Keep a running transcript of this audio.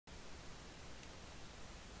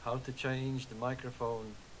How to change the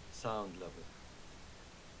microphone sound level.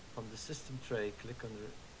 From the system tray, click on the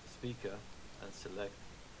speaker and select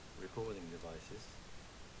recording devices.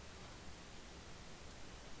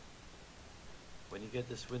 When you get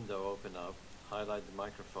this window open up, highlight the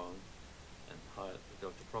microphone and go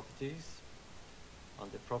to properties.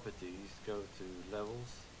 Under properties, go to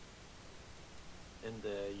levels. In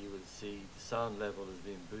there you will see the sound level is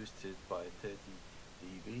being boosted by 30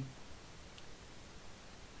 dB.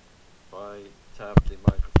 If I tap the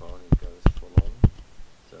microphone, it goes full on.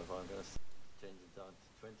 So if I'm going to change it down to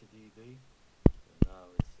 20 dB,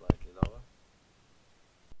 now it's slightly lower.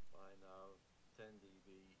 By now 10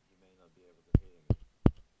 dB, you may not be able to hear me.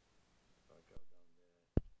 If I go down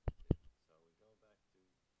there, so we go back to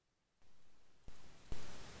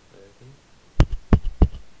 30.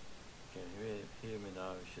 You can hear me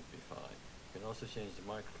now, it should be fine. You can also change the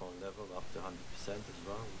microphone level up to 100% as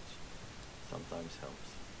well, which sometimes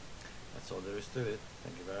helps. That's all there is to it.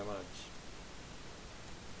 Thank you very much.